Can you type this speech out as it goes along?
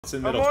It's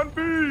in the middle. I'm on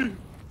B!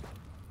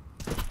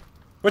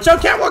 Watch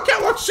out, catwalk,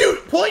 catwalk,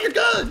 shoot! Pull out your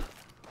gun!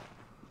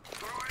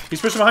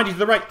 He's pushing behind you to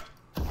the right.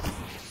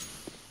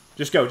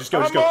 Just go, just go,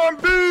 just go. I'm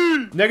on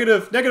B!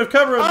 Negative, negative,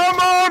 cover him! I'm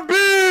on B!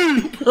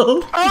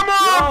 I'm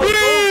on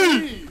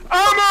B!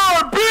 I'm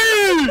on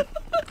B!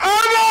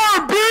 I'm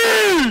on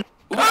B!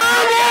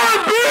 I'm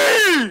on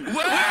B!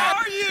 Where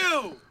are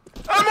you?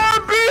 I'm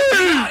on B!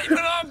 Not even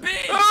on B!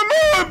 I'm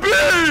on B!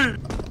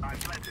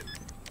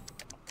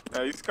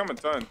 Yeah, he's coming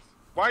tons.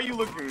 Why are you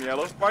looking,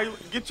 Yellow? Why you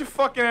get your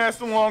fucking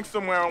ass along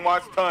somewhere and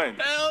watch tons?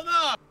 Hell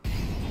no!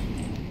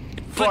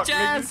 Fuck, Put your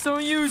nigga. ass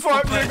on you.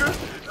 Fuck, nigga.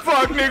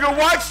 Fuck, nigga.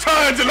 Watch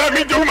tons and let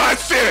me do my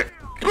shit.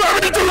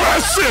 Let me do my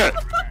shit.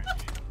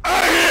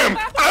 I'm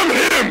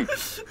him.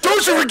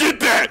 Don't you forget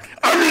that.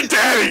 I'm your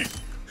daddy.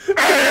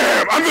 I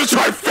am. I'm the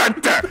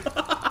trifecta.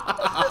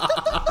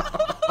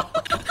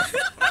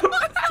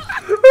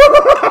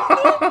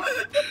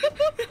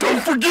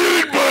 Don't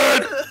forget it,